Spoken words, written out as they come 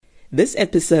This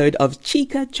episode of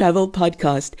Chica Travel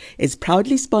Podcast is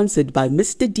proudly sponsored by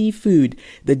Mr. D Food,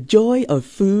 the joy of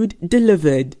food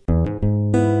delivered.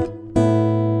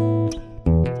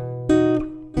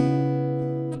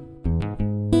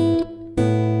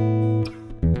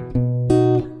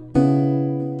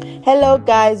 Hello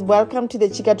guys, welcome to the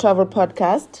Chica Travel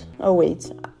Podcast.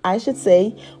 I should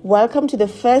say welcome to the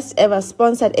first ever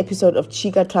sponsored episode of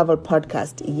Chica Travel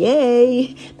Podcast.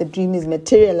 Yay! The dream is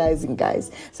materializing, guys.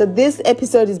 So this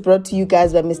episode is brought to you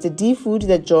guys by Mr. D Food,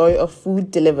 the joy of food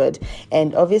delivered.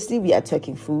 And obviously we are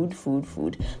talking food.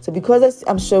 So because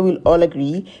I'm sure we'll all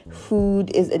agree, food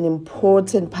is an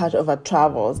important part of our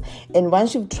travels. And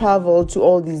once you've traveled to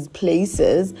all these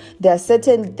places, there are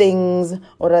certain things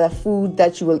or rather food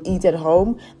that you will eat at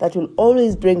home that will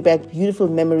always bring back beautiful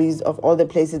memories of all the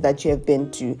places that you have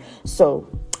been to. So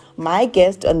my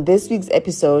guest on this week's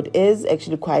episode is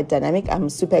actually quite dynamic. I'm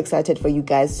super excited for you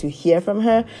guys to hear from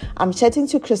her. I'm chatting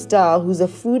to Christelle, who's a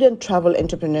food and travel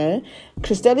entrepreneur.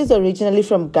 Christelle is originally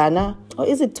from Ghana, or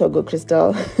is it Togo,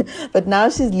 Christelle? But now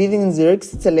she's living in Zurich,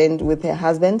 Switzerland with her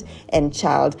husband and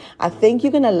child. I think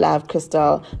you're going to love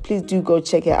Christelle. Please do go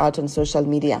check her out on social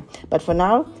media. But for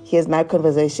now, here's my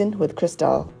conversation with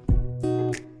Christelle.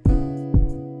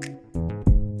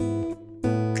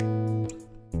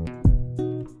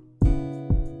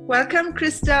 Welcome,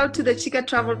 Christelle, to the Chica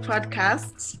Travel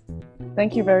Podcast.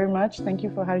 Thank you very much. Thank you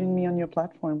for having me on your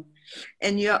platform.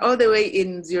 And you're all the way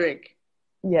in Zurich.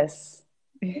 Yes.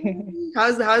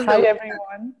 How's Hi,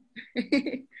 everyone.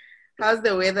 How's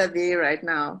the weather there right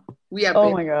now?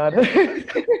 My God.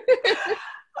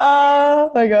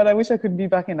 Oh my God, I wish I could be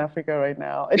back in Africa right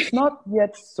now. It's not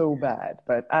yet so bad,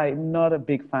 but I'm not a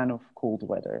big fan of cold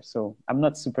weather, so I'm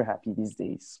not super happy these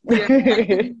days. Yeah, I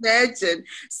can imagine.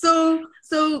 So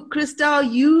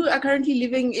Christelle, you are currently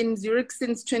living in Zurich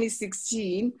since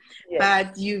 2016, yes.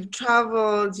 But you've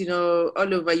traveled,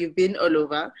 all over. You've been all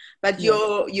over, but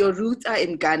yes. Your roots are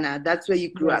in Ghana. That's where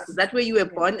you grew up. Is that where you were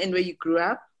born and where you grew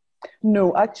up?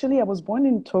 No, actually, I was born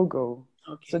in Togo.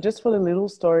 Okay. So just for the little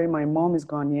story, my mom is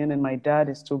Ghanaian and my dad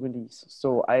is Togolese.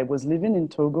 So I was living in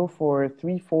Togo for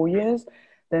 3-4 years.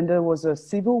 Then there was a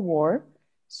civil war.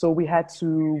 So we had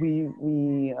to,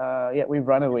 we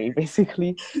run away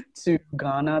basically to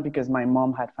Ghana because my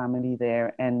mom had family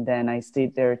there. And then I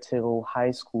stayed there till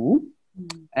high school.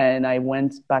 Mm. And I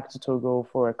went back to Togo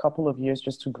for a couple of years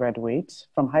just to graduate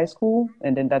from high school.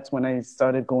 And then that's when I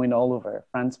started going all over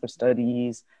France for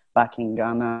studies, back in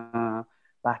Ghana,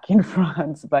 back in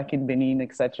France, back in Benin,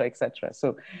 etc., etc.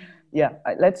 So, yeah,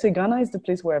 let's say Ghana is the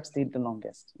place where I've stayed the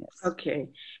longest. Yes. Okay.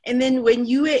 And then when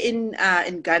you were in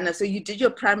Ghana, so you did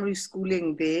your primary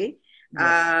schooling there.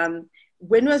 Yes.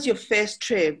 When was your first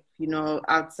trip,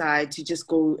 outside to just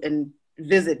go and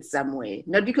visit somewhere?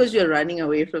 Not because you're running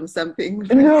away from something.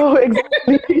 No,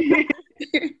 exactly.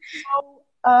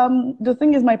 The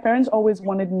thing is, my parents always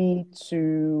wanted me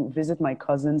to visit my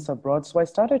cousins abroad. So I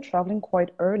started traveling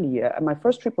quite early. My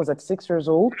first trip was at 6 years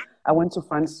old. I went to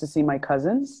France to see my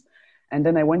cousins. And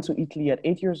then I went to Italy at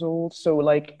 8 years old. So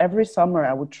like every summer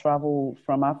I would travel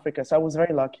from Africa. So I was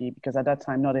very lucky because at that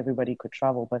time, not everybody could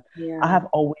travel. But yeah. I have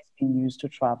always been used to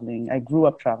traveling. I grew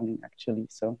up traveling, actually.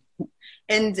 So.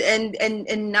 And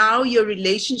now your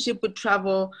relationship with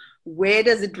travel, where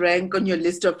does it rank on your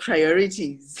list of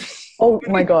priorities? Oh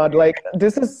my God,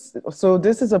 this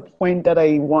is a point that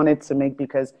I wanted to make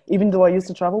because even though I used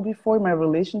to travel before, my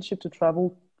relationship to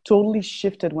travel totally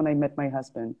shifted when I met my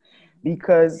husband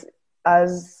because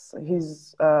as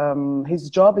his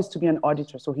job is to be an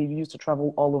auditor. So he used to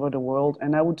travel all over the world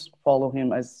and I would follow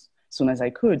him as soon as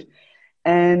I could.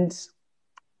 And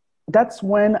that's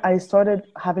when I started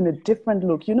having a different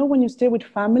look. When you stay with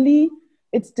family,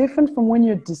 it's different from when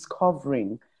you're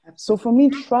discovering. So for me,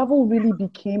 travel really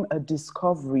became a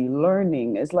discovery,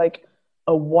 learning. It's like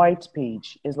a white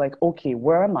page. It's like, okay,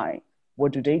 where am I?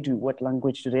 What do they do? What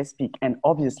language do they speak? And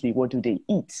obviously, what do they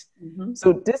eat? Mm-hmm.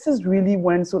 So this is really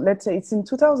let's say it's in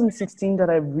 2016 that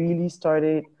I really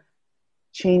started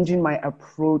changing my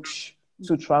approach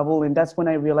to travel. And that's when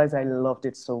I realized I loved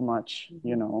it so much,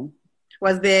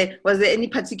 Was there any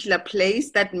particular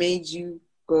place that made you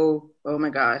go, oh my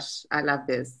gosh, I love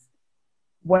this?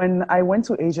 When I went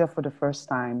to Asia for the first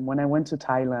time, when I went to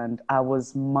Thailand, I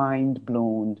was mind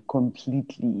blown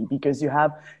completely because you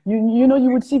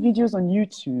would see videos on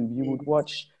YouTube, you would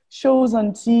watch shows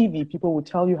on TV, people would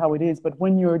tell you how it is. But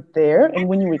when you're there and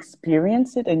when you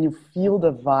experience it and you feel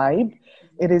the vibe,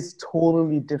 it is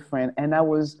totally different. And I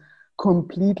was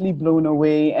completely blown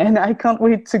away and I can't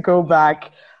wait to go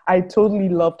back. I totally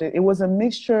loved it. It was a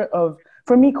mixture of,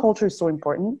 for me, culture is so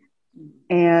important.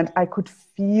 And I could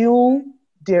feel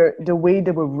the way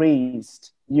they were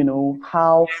raised, you know,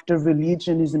 how the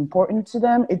religion is important to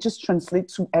them. It just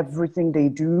translates to everything they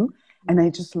do. And I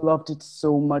just loved it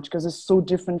so much because it's so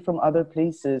different from other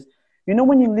places. You know,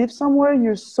 when you live somewhere,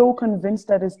 you're so convinced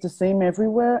that it's the same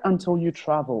everywhere until you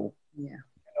travel. Yeah.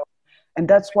 And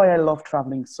that's why I love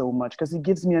traveling so much, because it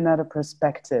gives me another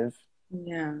perspective.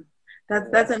 Yeah.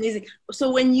 That's amazing.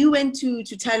 So when you went to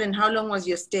Thailand, how long was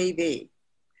your stay there?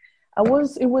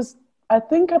 It was, I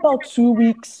think about 2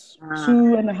 weeks, Ah,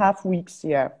 2.5 weeks.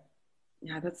 Yeah.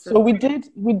 yeah, that's So we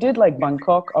did like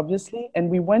Bangkok, obviously, and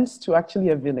we went to actually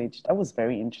a village. That was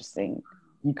very interesting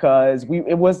because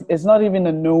it's not even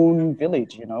a known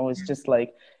village, you know. It's just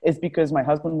like it's because my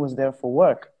husband was there for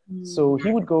work. So he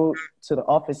would go to the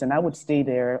office and I would stay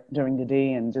there during the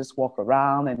day and just walk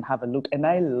around and have a look. And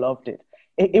I loved it.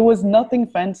 It was nothing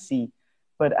fancy,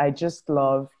 but I just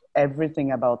love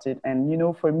everything about it. And you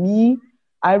know, for me,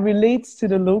 I relate to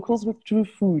the locals with through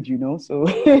food, you know. So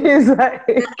it's like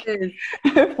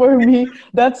yes. for me,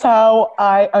 that's how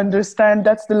I understand.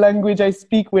 That's the language I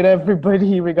speak with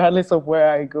everybody, regardless of where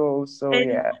I go. So And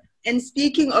yeah. and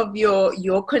speaking of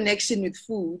your connection with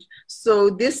food,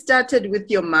 so this started with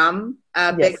your mom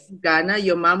back Yes. in Ghana.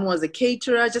 Your mom was a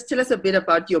caterer. Just tell us a bit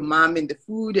about your mom and the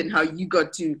food and how you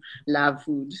got to love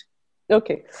food.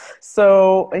 Okay.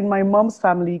 So in my mom's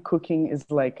family, cooking is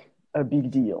like a big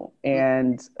deal.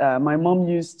 And my mom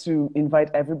used to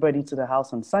invite everybody to the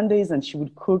house on Sundays and she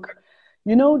would cook,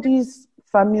 you know, these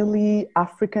family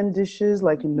African dishes,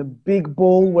 like in the big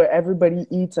bowl where everybody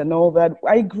eats and all that.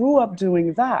 I grew up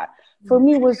doing that. For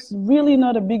me, it was really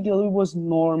not a big deal. It was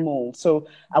normal. So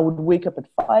I would wake up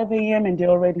at 5 a.m. and they're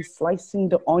already slicing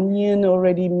the onion,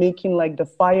 already making like the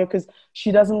fire because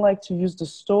she doesn't like to use the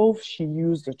stove. She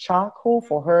used the charcoal.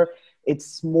 For her,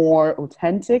 it's more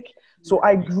authentic. So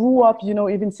I grew up, you know,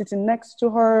 even sitting next to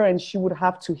her and she would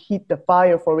have to heat the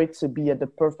fire for it to be at the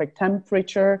perfect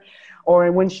temperature.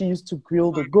 Or when she used to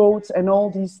grill the goats and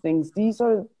all these things. These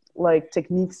are like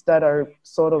techniques that are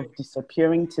sort of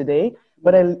disappearing today.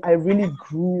 But I really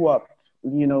grew up,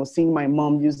 you know, seeing my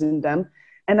mom using them.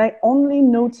 And I only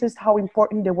noticed how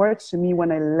important they were to me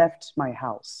when I left my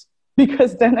house.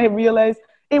 Because then I realized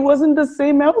it wasn't the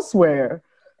same elsewhere.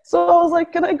 So I was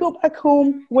like, can I go back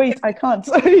home? Wait, I can't.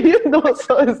 You know,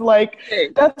 so it's like, Okay.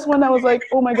 that's when I was like,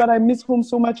 oh my God, I miss home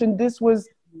so much. And this was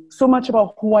so much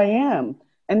about who I am.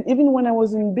 And even when I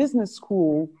was in business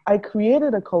school, I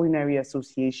created a culinary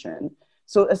association.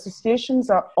 So associations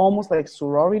are almost like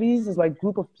sororities. It's like a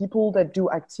group of people that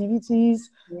do activities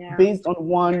Yeah. based on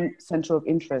one center of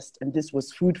interest. And this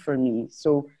was food for me.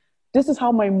 So this is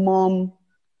how my mom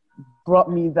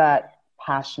brought me that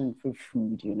passion for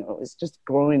food, you know. It's just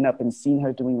growing up and seeing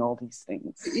her doing all these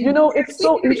things. You know, it's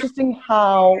so interesting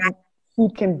how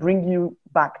food can bring you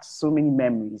back to so many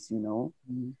memories, you know.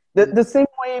 The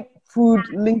same way food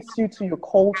links you to your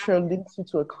culture, links you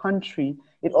to a country,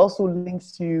 it also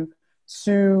links you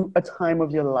to a time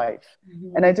of your life.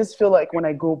 And I just feel like when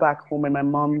I go back home and my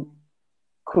mom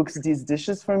cooks these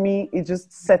dishes for me, it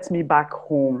just sets me back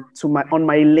home to my on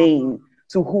my lane,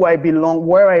 to who I belong,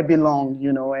 where I belong,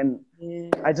 you know, and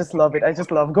Yeah. I just love it. I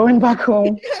just love going back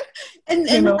home, And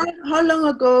you know. how long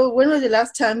ago? When was the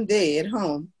last time there at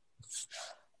home?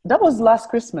 That was last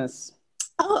Christmas.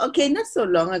 Oh, okay, not so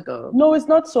long ago. No, it's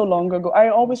not so long ago. I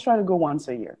always try to go once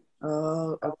a year.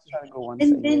 Oh, I always okay. try to go once a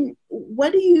And year. then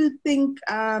what do you think,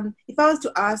 if I was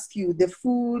to ask you the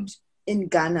food in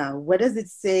Ghana, what does it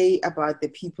say about the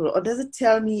people? Or does it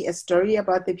tell me a story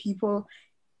about the people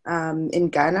in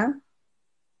Ghana?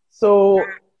 So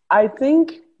I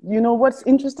think, you know, what's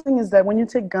interesting is that when you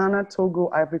take Ghana, Togo,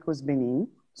 Ivory Coast, Benin,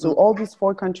 so Mm, all these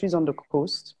four countries on the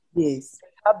coast yes.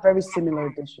 have very similar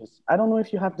dishes. I don't know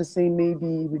if you have the same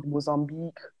maybe with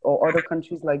Mozambique or other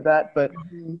countries like that, but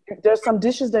Mhm. there's some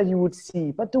dishes that you would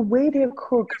see, but the way they're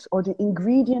cooked or the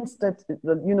ingredients that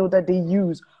you know that they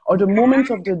use or the moment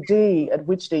of the day at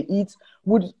which they eat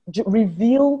would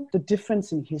reveal the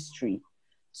difference in history.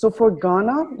 So for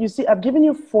Ghana, you see, I've given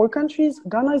you four countries.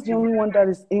 Ghana is the only one that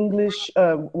is English,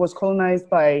 was colonized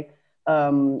by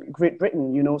Great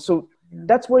Britain, you know. So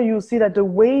that's where you see that the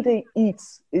way they eat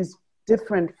is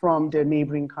different from their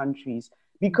neighboring countries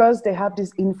because they have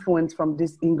this influence from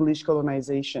this English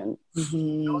colonization.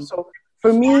 Mhm. So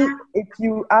for me, if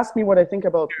you ask me what I think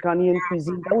about Ghanaian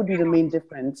cuisine, that would be the main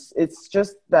difference. It's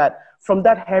just that from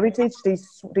that heritage,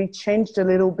 they changed a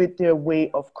little bit their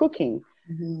way of cooking.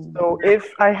 Mhm. So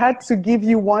if I had to give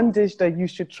you one dish that you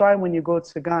should try when you go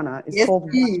to Ghana, it's Yes, called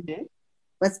please. wache.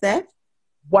 What's that?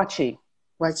 Wache.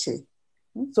 Watch it.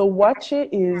 So wache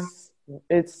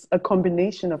it's a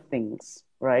combination of things,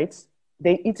 right?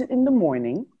 They eat it in the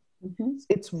morning. Mm-hmm.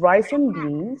 It's rice and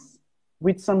beans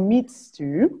with some meat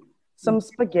stew, some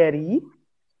spaghetti,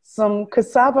 some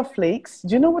cassava flakes.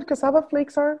 Do you know what cassava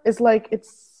flakes are? It's like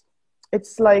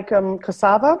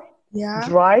cassava Yeah.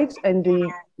 dried, and they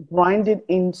grind it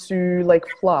into like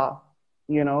flour.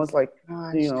 It's like,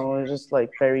 Gosh. it's just like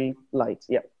very light.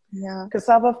 Yeah. Yeah.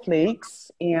 Cassava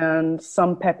flakes and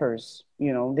some peppers.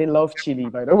 They love chili,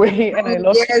 by the way, and I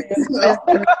love Yes. chili as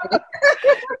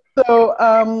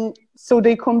well. So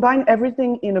they combine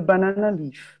everything in a banana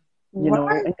leaf,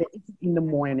 What? and they eat it in the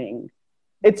morning.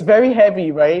 It's very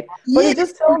heavy, right? But it Yes.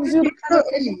 just tells you the kind So of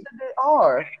people early. that they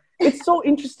are. It's so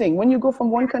interesting when you go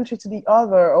from one country to the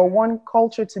other or one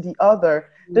culture to the other.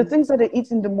 The things that they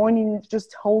eat in the morning just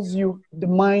tells you the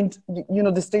mind,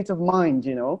 the state of mind.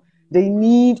 They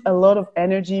need a lot of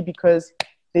energy because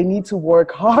they need to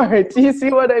work hard. You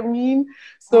see what I mean?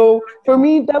 So for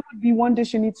me, that would be one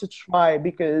dish you need to try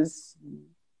because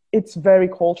it's very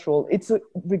cultural.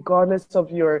 Regardless of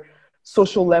your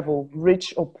social level,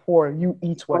 rich or poor, you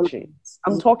eat wache.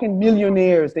 I'm talking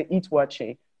millionaires, they eat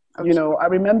wache. Okay. I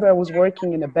remember I was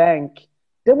working in a bank.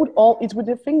 They would all eat with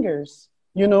their fingers.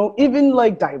 Even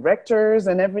like directors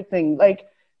and everything. Like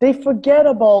they forget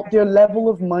about their level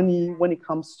of money when it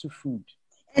comes to food.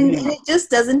 And Really. it just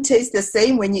doesn't taste the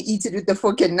same when you eat it with the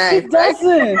fork and knife, It right?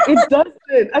 doesn't. It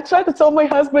doesn't. I try to tell my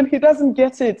husband, he doesn't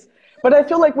get it. But I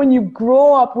feel like when you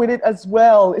grow up with it as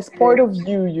well, it's part of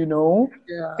you.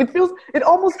 Yeah. It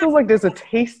almost feels like there's a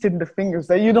taste in the fingers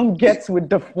that you don't get with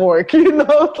the fork.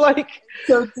 Like,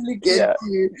 Totally get yeah.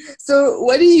 you. So,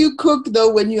 what do you cook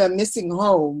though when you are missing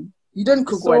home? You don't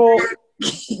cook what?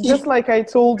 So just like I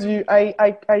told you,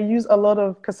 I use a lot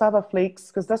of cassava flakes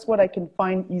because that's what I can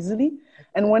find easily.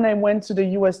 And when I went to the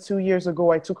US 2 years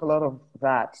ago, I took a lot of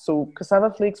that. So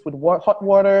cassava flakes with hot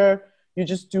water, you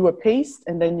just do a paste,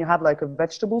 and then you have like a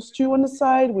vegetable stew on the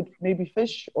side with maybe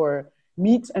fish or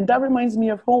meat. And that reminds me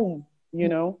of home.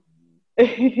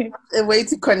 A way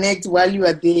to connect while you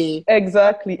are there.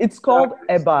 Exactly. It's called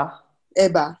eba.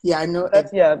 Eba. Yeah, I know Eba.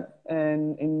 That's yeah,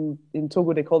 and in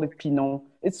Togo they call it pinon.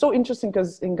 It's so interesting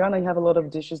because in Ghana you have a lot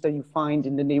of dishes that you find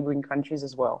in the neighboring countries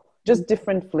as well. Just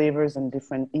different flavors and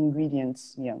different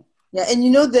ingredients. Yeah. Yeah, and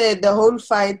you know the whole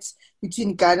fight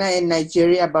between Ghana and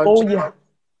Nigeria about Oh yeah.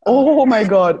 Oh my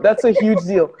God, that's a huge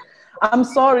deal. I'm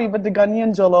sorry, but the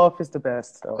Ghanaian jollof is the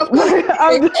best. So. Of course.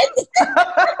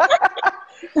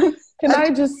 Can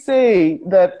I just say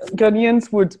that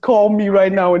Ghanaians would call me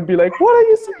right now and be like, "What are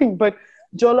you saying?" But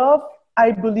jollof,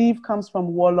 I believe, comes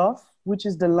from Wolof, which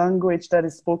is the language that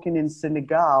is spoken in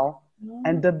Senegal.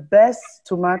 And the best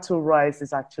tomato rice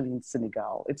is actually in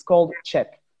Senegal. It's called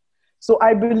chep. So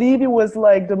I believe it was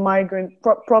like the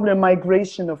probably a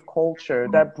migration of culture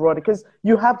that brought it, because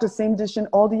you have the same dish in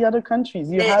all the other countries.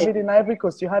 You have it in Ivory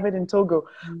Coast, you have it in Togo,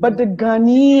 but the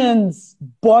Ghanaians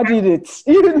bodied it.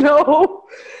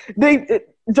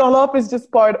 Jollof is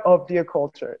just part of their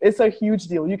culture. It's a huge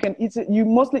deal. You can eat it. You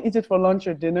mostly eat it for lunch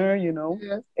or dinner.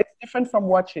 Yeah. It's different from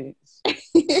watches.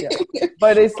 Yeah,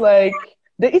 but it's like.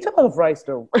 They eat a lot of rice,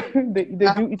 though. they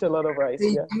do eat a lot of rice. They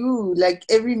Yeah. do. Like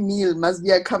every meal must be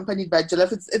accompanied by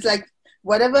jollof. It's like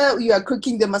whatever you are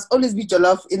cooking, there must always be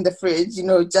jollof in the fridge,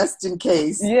 just in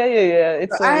case. Yeah. So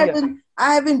It's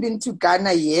I haven't been to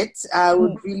Ghana yet. I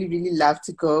would Mm. really, really love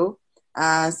to go.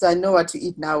 So I know what to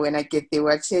eat now when I get there.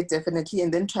 Watch it definitely,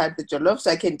 and then try the jollof so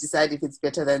I can decide if it's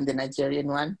better than the Nigerian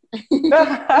one.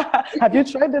 Have you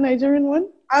tried the Nigerian one?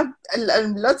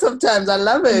 Lots of times. I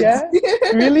love Yeah.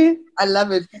 it. Really? I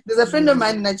love it. There's a friend of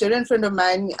mine, a Nigerian friend of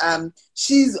mine.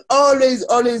 She's always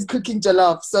cooking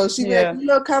jollof. So she'll be like,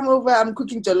 Yeah. come over. I'm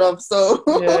cooking jollof. So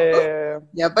Yeah.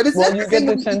 yeah, but it's Well, not the you get same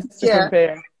the when you eat chance it to here.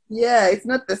 compare. Yeah, it's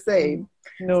not the same.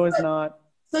 No, it's not.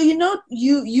 So you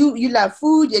love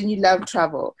food and you love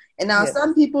travel. And now Yes.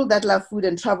 some people that love food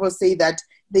and travel say that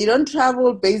they don't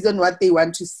travel based on what they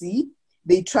want to see.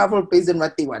 They travel based on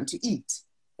what they want to eat.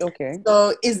 Okay.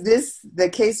 So is this the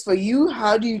case for you?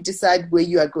 How do you decide where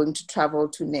you are going to travel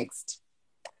to next?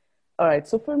 All right.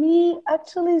 So for me,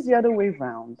 actually, it's the other way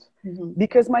around. Mm-hmm.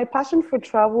 Because my passion for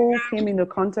travel came in a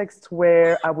context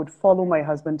where I would follow my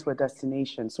husband to a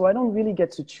destination. So I don't really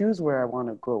get to choose where I want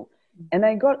to go. And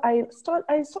I sort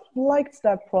of liked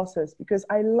that process because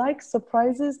I like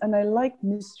surprises and I like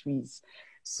mysteries.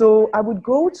 So I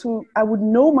would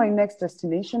know my next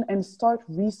destination and start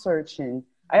researching.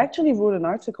 I actually wrote an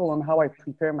article on how I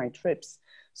prepare my trips.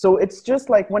 So it's just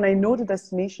like when I know the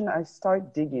destination, I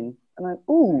start digging. And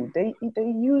they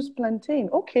use plantain.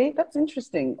 Okay, that's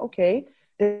interesting. Okay,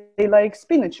 they like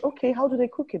spinach. Okay, how do they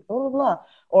cook it? Blah blah blah.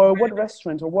 Or what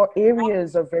restaurants or what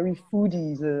areas are very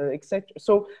foodies, etc.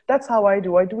 So that's how I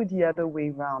do. I do it the other way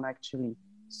around, actually.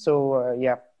 So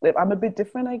yeah. I'm a bit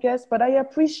different, I guess, but I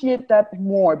appreciate that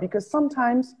more because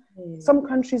sometimes some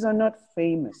countries are not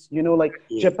famous. You know, like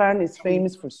Japan is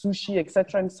famous for sushi,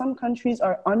 etc. And some countries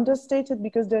are understated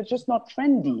because they're just not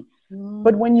trendy.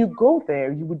 But when you go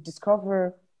there, you would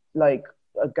discover like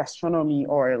a gastronomy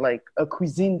or like a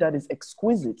cuisine that is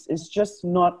exquisite. It's just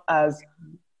not as,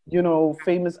 you know,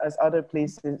 famous as other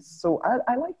places. So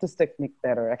I like this technique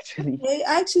better, actually. Okay,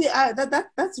 actually,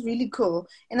 that's really cool.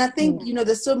 And I think, you know,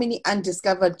 there's so many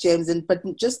undiscovered gems, and but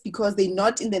just because they're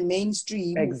not in the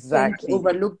mainstream, we tend to Exactly.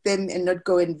 overlook them and not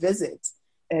go and visit.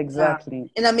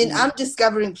 Exactly. And I mean, I'm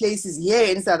discovering places here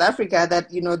in South Africa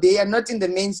that, you know, they are not in the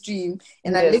mainstream.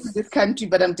 And I live in Yes. this country,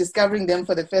 but I'm discovering them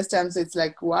for the first time. So it's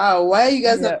like, wow, why are you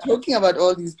guys not Yeah. talking about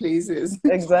all these places?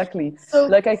 Exactly. So,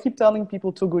 Like I keep telling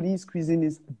people, Togolese cuisine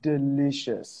is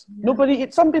delicious.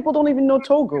 Some people don't even know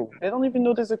Togo. They don't even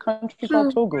know there's a country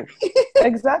called true. Togo.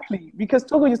 Exactly. Because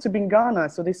Togo used to be in Ghana,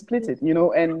 so they split it, you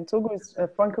know, and Togo is a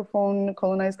francophone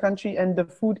colonized country and the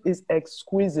food is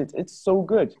exquisite. It's so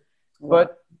good. Wow.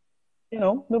 But you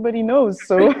know, nobody knows.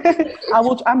 So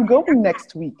I'm going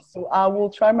next week. So I will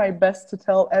try my best to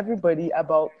tell everybody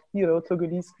about, you know,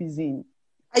 Togolese cuisine.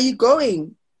 Are you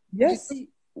going? Did you Yes. say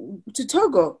to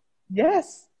Togo?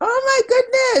 Yes. Oh my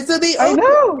goodness. So they I also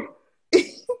know.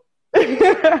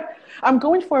 I'm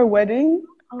going for a wedding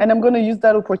and I'm going to use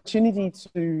that opportunity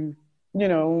to, you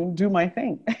know, do my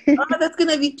thing. Oh, that's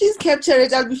gonna be. Please capture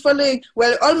it. I'll be following.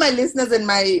 Well, all my listeners and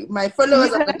my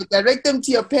followers, I'm Yeah, gonna direct them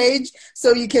to your page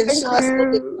so you can thank show us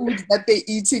all the you. food that they're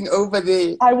eating over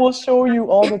there. I will show you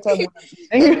all the time what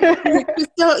I'm And eating.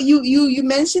 Christelle, you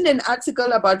mentioned an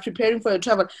article about preparing for your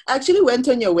travel. I actually went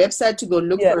on your website to go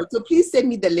look for Yes, it. So please send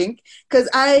me the link because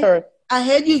sure. I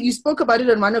heard you spoke about it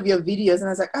on one of your videos, and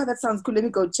I was like, oh, that sounds cool. Let me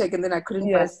go check, and then I couldn't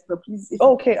find it. Yes. So please, if you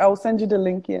Okay, I will send you the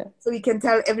link. Yeah. so we can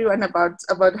tell everyone about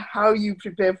how you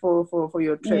prepare for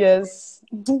your trip. Yes.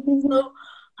 So,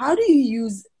 how do you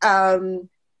use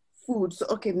food? So,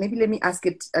 okay, maybe let me ask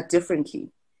it differently.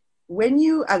 When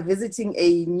you are visiting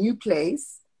a new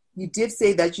place, you did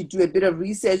say that you do a bit of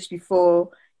research before.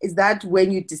 Is that when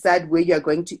you decide where you are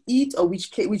going to eat, or which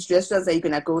restaurants are you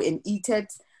gonna go and eat at?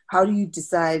 How do you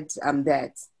decide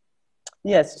that?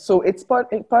 Yes, so it's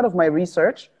part of my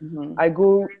research. Mm-hmm. I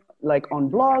go like on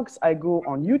blogs, I go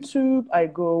on YouTube, I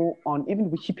go on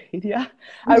even Wikipedia.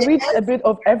 I read a Yes. bit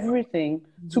of everything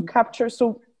to capture.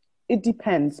 So it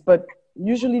depends, but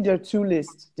usually there are two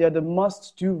lists. There are the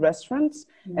must-do restaurants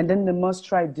and then the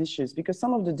must-try dishes because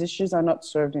some of the dishes are not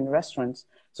served in restaurants.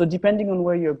 So depending on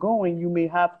where you're going, you may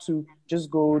have to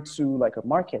just go to like a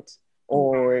market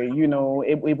or you know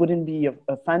it wouldn't be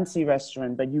a fancy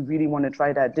restaurant but you really want to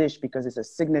try that dish because it's a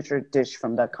signature dish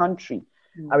from that country.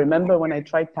 I remember when I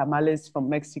tried tamales from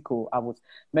Mexico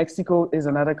is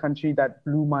another country that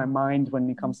blew my mind when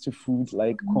it comes to food,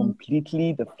 like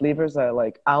completely. The flavors are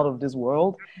like out of this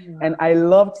world. And I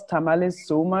loved tamales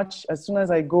so much. As soon as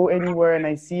I go anywhere and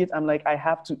I see it, I'm like, I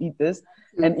have to eat this.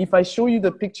 And if I show you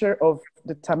the picture of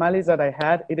the tamales that I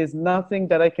had, it is nothing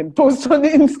that I can post on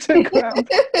Instagram.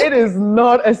 It is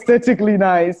not aesthetically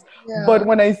nice. Yeah. But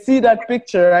when I see that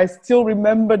picture, I still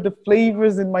remember the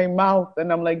flavors in my mouth.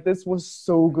 And I'm like, this was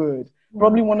so good.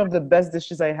 Probably one of the best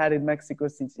dishes I had in Mexico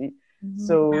City.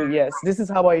 So yes, this is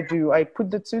how I do. I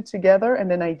put the two together and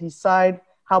then I decide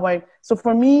so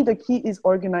for me, the key is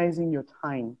organizing your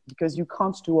time because you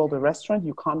can't do all the restaurant,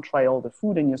 you can't try all the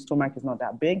food and your stomach is not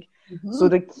that big. So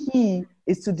the key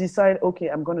is to decide, okay,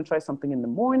 I'm going to try something in the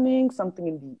morning, something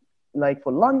in the, like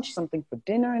for lunch, something for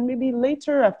dinner, and maybe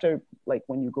later after, like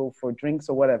when you go for drinks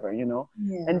or whatever, you know?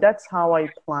 Yeah. And that's how I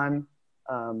plan,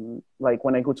 like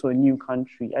when I go to a new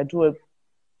country, I do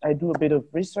a bit of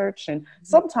research and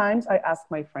sometimes I ask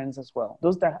my friends as well,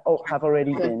 those that have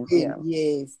already been. Yeah.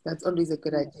 Yes, that's always a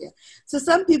good idea. So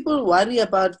some people worry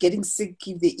about getting sick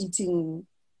if they're eating,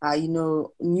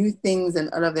 new things and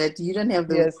all of that. You don't have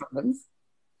those Yes. problems.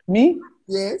 Me?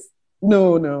 Yes.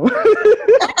 No.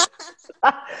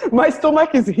 My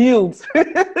stomach is healed.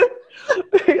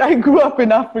 I grew up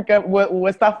in Africa,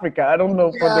 West Africa. I don't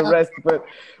know for the rest, but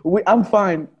I'm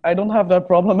fine. I don't have that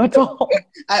problem at all.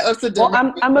 I also Well,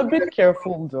 don't. I'm a bit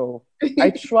careful though.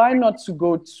 I try not to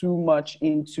go too much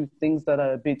into things that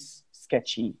are a bit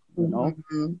sketchy, you know.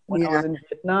 When I was in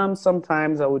Vietnam,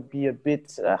 sometimes I would be a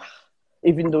bit,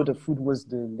 even though the food was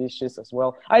delicious as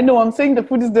well. I know I'm saying the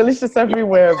food is delicious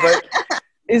everywhere, but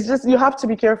it's just you have to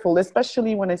be careful,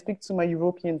 especially when I speak to my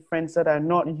European friends that are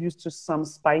not used to some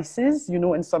spices, you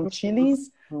know, and some chilies.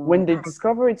 When they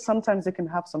discover it, sometimes they can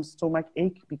have some stomach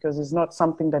ache because it's not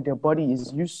something that their body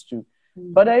is used to.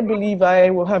 But I believe I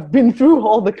will have been through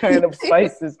all the kind of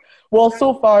spices. Well,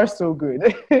 so far, so good.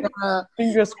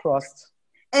 Fingers crossed.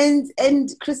 And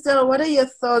Christelle, what are your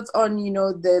thoughts on,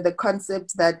 the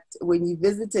concept that when you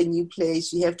visit a new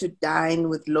place, you have to dine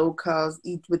with locals,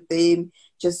 eat with them,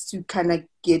 just to kind of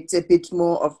get a bit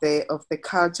more of the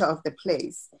culture of the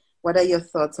place? What are your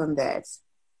thoughts on that?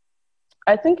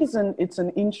 I think it's an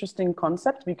interesting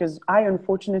concept because I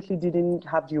unfortunately didn't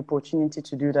have the opportunity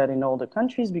to do that in all the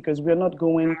countries because we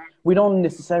don't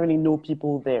necessarily know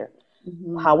people there.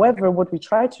 Mm-hmm. However, what we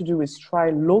try to do is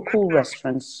try local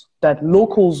restaurants that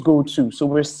locals go to. So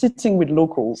we're sitting with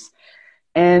locals.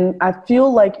 And I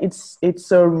feel like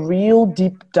it's a real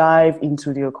deep dive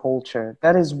into their culture.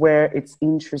 That is where it's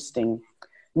interesting.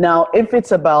 Now, if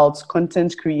it's about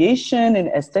content creation and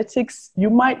aesthetics, you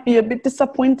might be a bit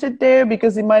disappointed there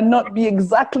because it might not be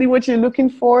exactly what you're looking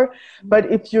for.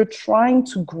 But if you're trying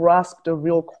to grasp the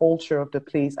real culture of the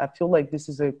place, I feel like this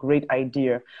is a great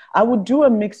idea. I would do a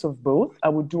mix of both. I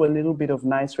would do a little bit of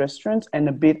nice restaurants and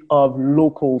a bit of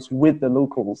locals with the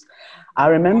locals. I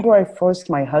remember I forced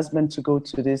my husband to go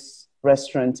to this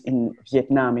restaurant in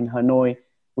Vietnam, in Hanoi.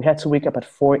 We had to wake up at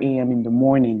 4 a.m. in the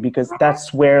morning because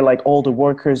that's where like all the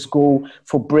workers go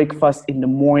for breakfast in the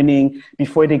morning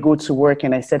before they go to work.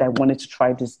 And I said I wanted to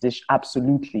try this dish.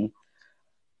 Absolutely.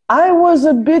 I was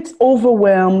a bit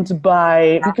overwhelmed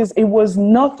because it was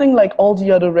nothing like all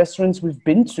the other restaurants we've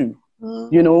been to.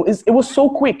 It was so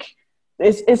quick.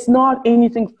 It's not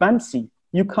anything fancy.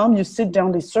 You come, you sit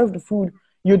down, they serve the food,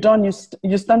 you're done,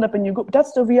 you stand up and you go.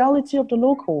 That's the reality of the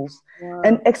locals. Wow.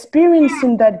 And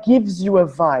experiencing that gives you a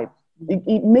vibe.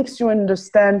 It makes you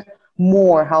understand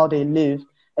more how they live.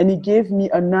 And it gave me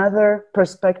another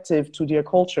perspective to their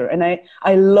culture. And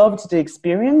I loved the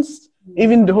experience,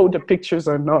 even though the pictures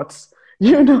are not,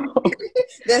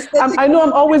 I know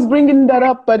I'm always bringing that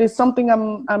up, but it's something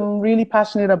I'm really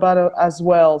passionate about as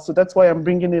well. So that's why I'm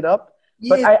bringing it up. Yes.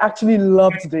 But I actually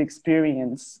loved the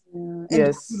experience. Yeah.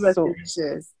 Yes. And the food was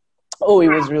delicious. Oh, it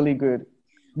was really good.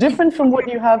 Different from what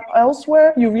you have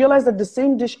elsewhere. You realize that the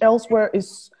same dish elsewhere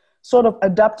is sort of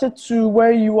adapted to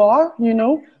where you are,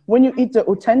 When you eat the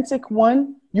authentic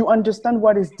one, you understand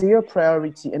what is their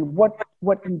priority and what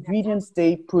ingredients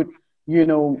they put,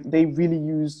 they really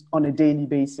use on a daily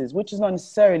basis, which is not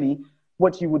necessarily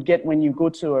what you would get when you go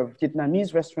to a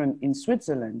Vietnamese restaurant in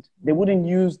Switzerland. They wouldn't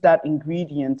use that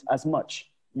ingredient as much,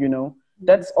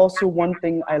 That's also one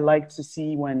thing I like to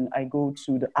see when I go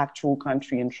to the actual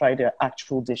country and try their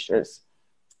actual dishes.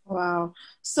 Wow.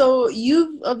 So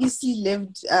you've obviously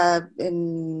lived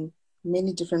in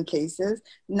many different places.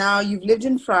 Now you've lived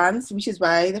in France, which is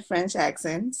why the French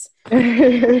accent.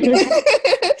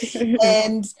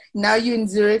 And now you're in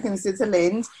Zurich in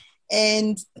Switzerland.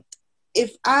 And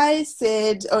if I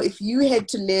said, or if you had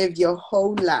to live your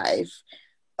whole life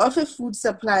off a food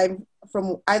supply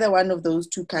from either one of those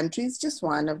two countries, just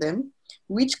one of them,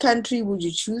 which country would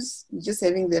you choose? Just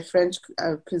having the French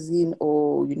cuisine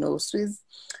or, Swiss.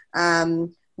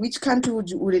 Which country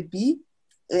would it be?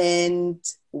 And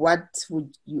what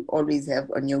would you always have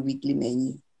on your weekly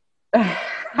menu?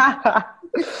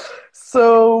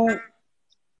 So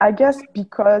I guess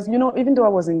because, even though I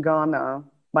was in Ghana,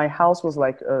 my house was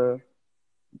like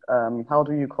how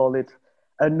do you call it?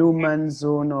 A no man's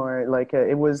zone, or like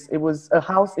it was a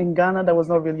house in Ghana that was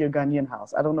not really a Ghanaian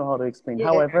house. I don't know how to explain. Yeah.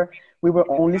 However, we were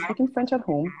only speaking French at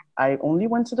home. I only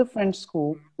went to the French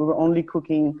school. We were only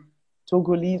cooking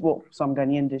Togolese, some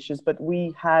Ghanaian dishes, but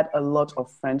we had a lot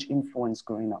of French influence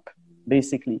growing up,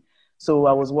 basically. So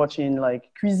I was watching like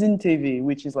Cuisine TV,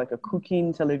 which is like a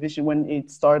cooking television when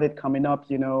it started coming up,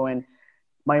 and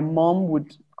my mom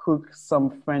would cook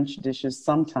some French dishes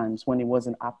sometimes when it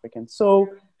wasn't African. So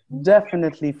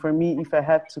definitely for me, if I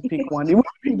had to pick one, it would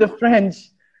be the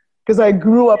French, because I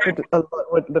grew up with a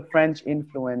lot with the French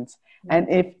influence. And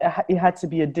if it had to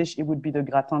be a dish, it would be the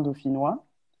gratin dauphinois.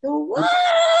 What?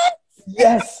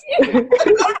 Yes. You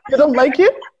don't like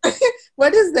it?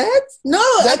 What is that? No,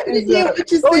 I didn't hear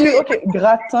what you said. Okay.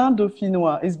 Gratin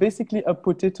dauphinois is basically a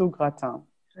potato gratin.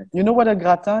 You know what a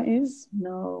gratin is?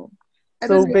 No.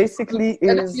 So basically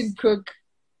I don't cook.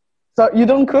 So you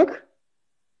don't cook?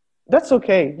 That's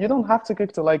okay. You don't have to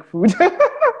cook to like food.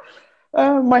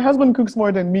 My husband cooks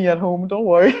more than me at home. Don't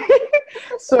worry.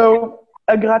 So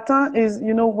a gratin is,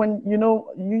 when,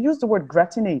 you use the word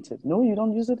gratinated. No, you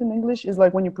don't use it in English. It's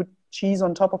like when you put cheese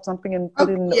on top of something and put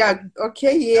it in. Yeah.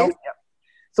 Okay. Yes. Yeah.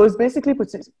 So it's basically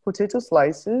potato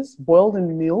slices boiled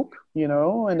in milk,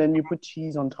 and then you put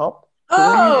cheese on top.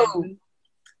 Oh,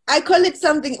 I call it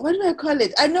something. What do I call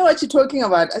it? I know what you're talking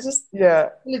about. I just call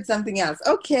it something else.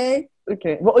 Okay.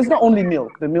 Okay. Well, it's not only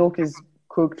milk. The milk is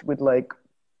cooked with like,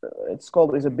 it's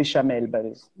a bechamel, but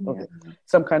it's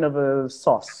some kind of a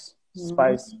sauce.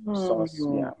 spice sauce.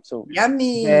 Yeah, so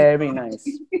Yummy. very nice.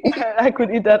 I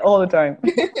could eat that all the time.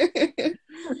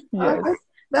 Oh, Yes.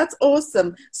 that's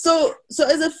awesome. So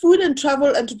as a food and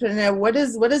travel entrepreneur, what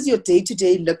does your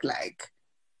day-to-day look like?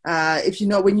 If you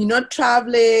know when you're not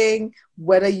traveling,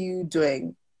 what are you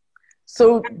doing?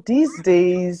 So these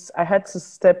days, I had to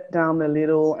step down a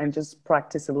little and just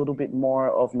practice a little bit more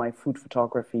of my food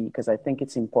photography because I think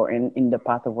it's important in the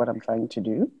path of what I'm trying to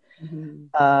do.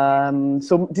 Mhm.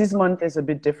 So this month is a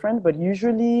bit different, but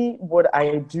usually what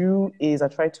I do is I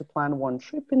try to plan one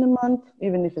trip in a month,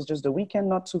 even if it's just a weekend,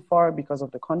 not too far because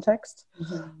of the context.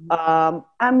 Mhm.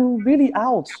 I'm really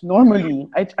out normally.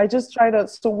 I just try to,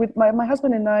 so with my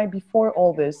husband and I, before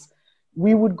all this,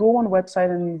 we would go on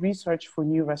website and research for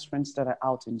new restaurants that are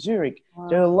out in Zurich.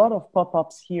 There are a Wow. lot of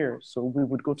pop-ups here. So we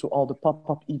would go to all the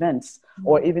pop-up events,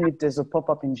 or even if there's a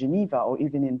pop-up in Geneva or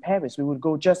even in Paris, we would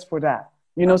go just for that.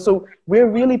 So we're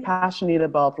really passionate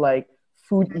about like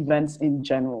food events in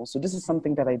general. So this is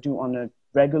something that I do on a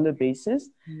regular basis.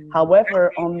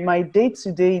 However, on my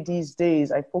day-to-day these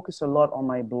days, I focus a lot on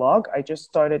my blog. I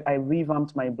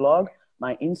revamped my blog,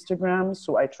 my Instagram.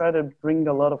 So I try to bring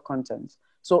a lot of content.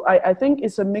 So I think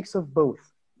it's a mix of both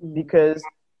because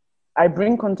I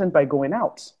bring content by going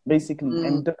out, basically.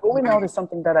 And Mm. the going out is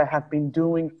something that I have been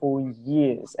doing for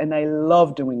years and I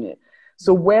love doing it.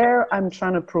 So where I'm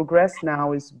trying to progress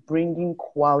now is bringing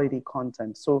quality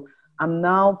content. So I'm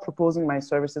now proposing my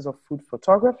services of food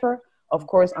photographer. Of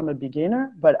course, I'm a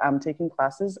beginner, but I'm taking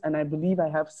classes and I believe I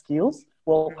have skills.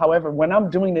 Well, however, when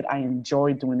I'm doing it, I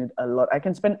enjoy doing it a lot. I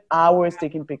can spend hours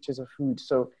taking pictures of food.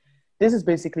 So this is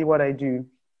basically what I do.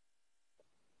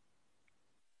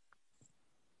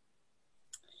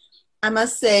 I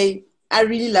must say, I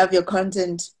really love your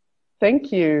content.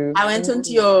 Thank you. I went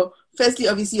onto firstly,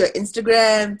 obviously, your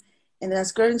Instagram, and then I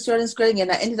was scrolling,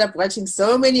 and I ended up watching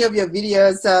so many of your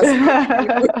videos. So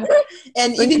I was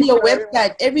and Thank even you your very much.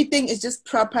 website, everything is just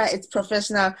proper, it's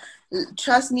professional.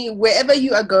 Trust me, wherever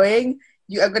you are going,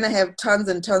 you are going to have tons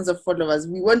and tons of followers.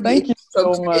 We won't be able Thank you to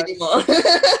talk so to you much. anymore.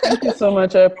 Thank you so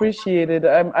much. I appreciate it.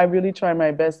 I really try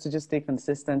my best to just stay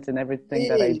consistent in everything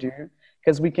that I Really do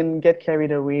because we can get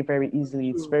carried away very easily.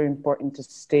 It's true. very important to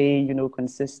stay,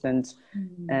 consistent.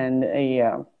 And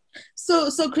yeah. So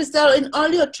Christelle, in all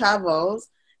your travels,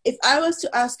 if I was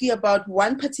to ask you about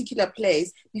one particular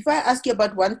place, before I ask you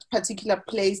about one particular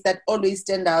place that always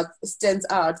stands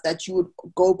out that you would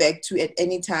go back to at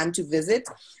any time to visit,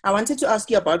 I wanted to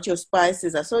ask you about your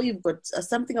spices. I saw you've got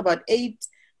something about 8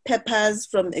 peppers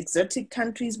from exotic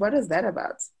countries. What is that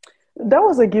about? That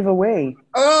was a giveaway.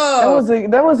 That Oh,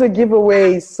 was a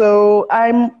giveaway. So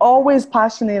I'm always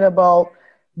passionate about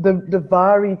the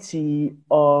variety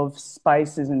of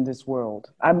spices in this world.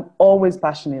 I'm always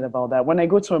passionate about that. When I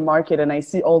go to a market and I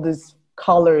see all these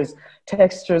colors,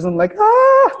 textures, I'm like,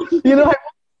 I want to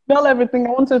smell everything.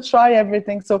 I want to try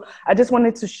everything. So I just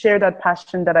wanted to share that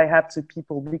passion that I have to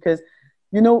people because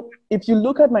if you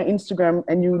look at my Instagram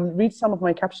and you read some of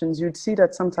my captions, you'd see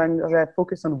that sometimes I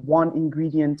focus on one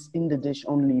ingredient in the dish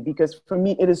only, because for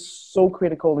me, it is so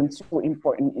critical and so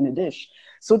important in a dish.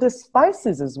 So the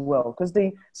spices as well, because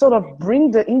they sort of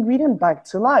bring the ingredient back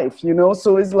to life.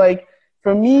 So it's like,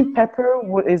 for me, pepper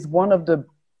is one of the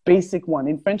basic one.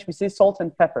 In French, we say salt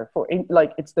and pepper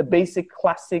like it's the basic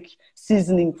classic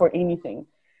seasoning for anything.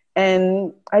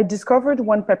 And I discovered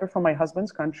one pepper from my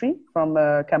husband's country, from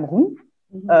Cameroon.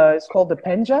 It's called the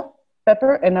Penja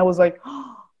pepper. And I was like,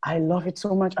 I love it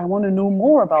so much. I want to know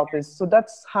more about this. So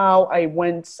that's how I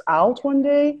went out one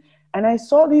day and I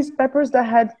saw these peppers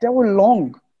that were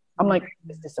long. I'm like,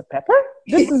 is this a pepper?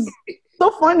 This is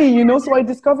so funny. So I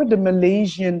discovered the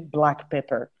Malaysian black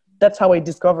pepper. That's how I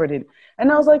discovered it.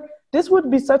 And I was like, this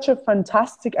would be such a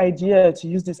fantastic idea to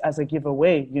use this as a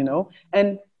giveaway.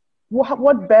 And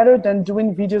what better than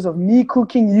doing videos of me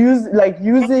cooking,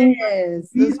 using yes, those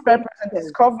these peppers and peppers.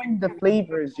 discovering the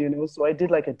flavors. So I did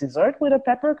like a dessert with a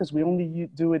pepper because we only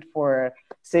do it for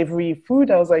savory food.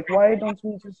 I was like, why don't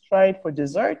we just try it for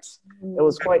dessert? It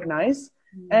was quite nice.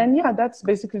 And yeah, that's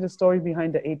basically the story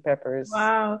behind the 8 peppers.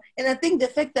 Wow. And I think the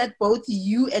fact that both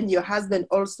you and your husband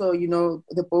also,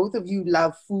 the both of you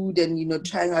love food and,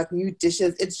 trying out new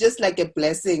dishes, it's just like a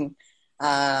blessing.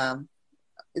 Um,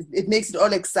 it makes it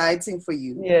all exciting for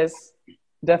you. Yes,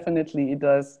 definitely it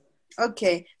does.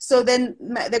 Okay. So then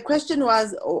the question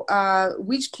was,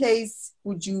 which place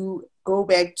would you go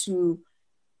back to,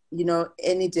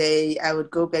 any day? I would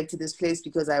go back to this place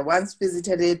because I once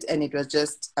visited it and it was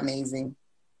just amazing.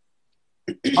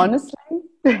 Honestly,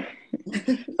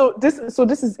 so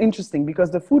this is interesting because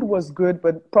the food was good,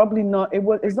 but probably not.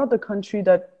 It's not the country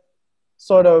that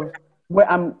sort of where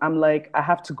I'm like, I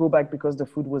have to go back because the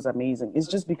food was amazing. It's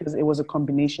just because it was a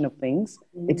combination of things.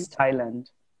 It's Thailand.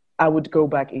 I would go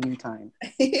back anytime.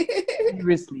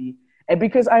 Seriously. And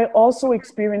because I also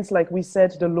experienced, like we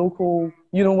said, the local,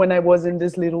 when I was in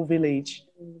this little village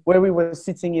where we were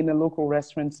sitting in a local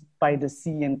restaurant by the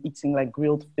sea and eating like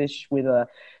grilled fish with a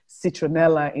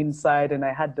citronella inside. And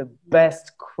I had the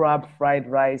best crab fried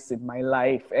rice in my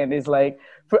life. And it's like,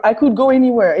 I could go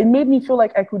anywhere. It made me feel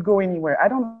like I could go anywhere. I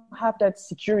don't have that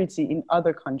security in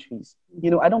other countries.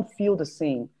 I don't feel the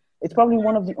same. It's probably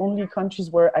one of the only countries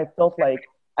where I felt like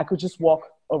I could just walk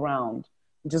around,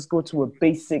 just go to a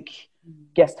basic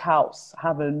guest house,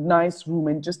 have a nice room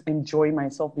and just enjoy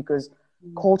myself, because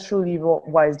culturally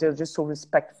wise, they're just so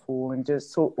respectful and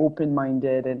just so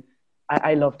open-minded. And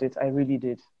I loved it. I really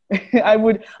did.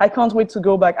 I can't wait to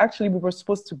go back. Actually, we were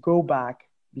supposed to go back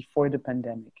before the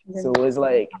pandemic. So it was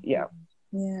like, yeah.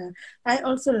 Yeah. I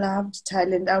also loved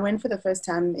Thailand. I went for the first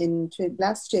time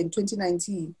last year in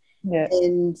 2019. Yeah.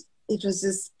 And it was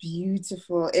just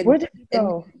beautiful. And, where did you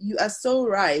go? And you are so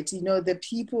right. The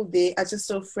people there are just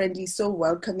so friendly, so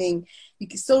welcoming,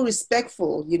 so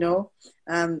respectful,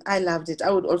 I loved it.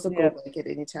 I would also go back at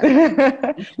any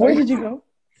time. Where did you go?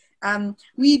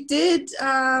 We didn't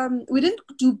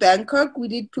do Bangkok. We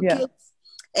did Phuket.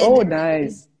 And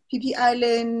nice. Phi Phi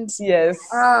Island. Yes.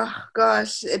 Oh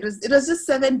gosh, it was just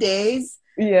 7 days.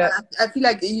 Yeah. I feel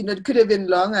like it could have been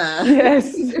longer.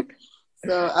 Yes.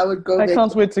 So I would go. I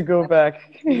can't wait to go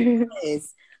back.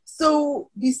 Yes. So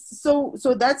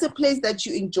that's a place that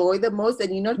you enjoy the most,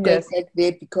 and you're not going back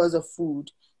there because of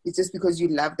food. It's just because you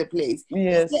love the place.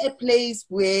 Yes. Is there a place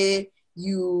where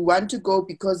you want to go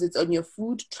because it's on your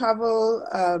food travel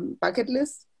bucket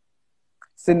list?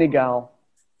 Senegal.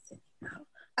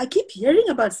 I keep hearing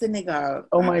about Senegal.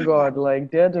 Oh my God,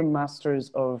 like they're the masters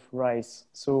of rice.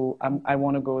 So I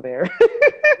want to go there.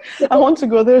 I want to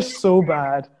go there so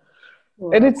bad.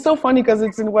 Wow. And it's so funny because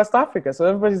it's in West Africa. So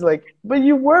everybody's like, but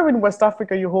you were in West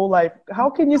Africa your whole life.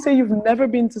 How can you say you've never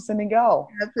been to Senegal?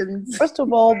 First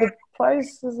of all, the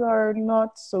prices are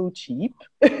not so cheap.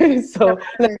 So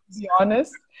let's be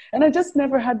honest. And I just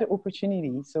never had the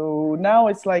opportunity. So now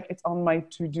it's like, it's on my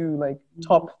to-do, like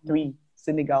top 3.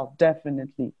 Senegal,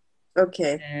 definitely.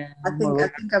 Okay. I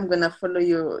think I'm gonna follow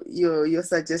your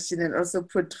suggestion and also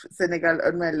put Senegal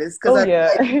on my list, because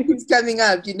it's coming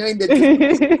up, in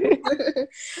the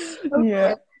okay.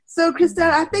 Yeah. So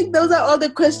Christelle, I think those are all the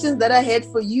questions that I had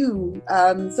for you.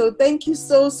 So thank you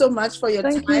so much for your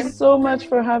time. Thank you so much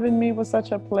for having me. It was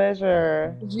such a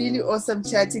pleasure. Really awesome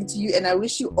chatting to you, and I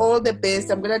wish you all the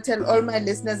best. I'm gonna tell all my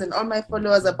listeners and all my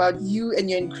followers about you and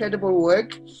your incredible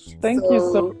work. Thank you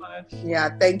so much. Yeah,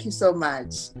 thank you so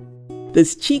much.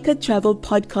 This Chica Travel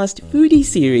Podcast Foodie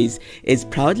Series is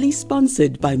proudly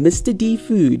sponsored by Mr. D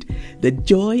Food, the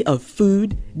joy of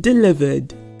food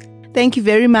delivered. Thank you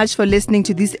very much for listening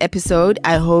to this episode.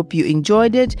 I hope you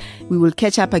enjoyed it. We will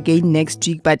catch up again next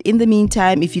week. But in the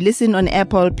meantime, if you listen on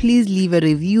Apple, please leave a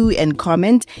review and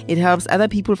comment. It helps other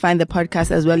people find the podcast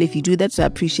as well if you do that. So I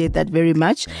appreciate that very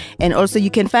much. And also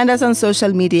you can find us on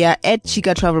social media at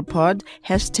Chica Travel Pod,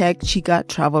 #Chica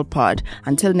Travel Pod.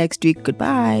 Until next week,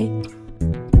 goodbye.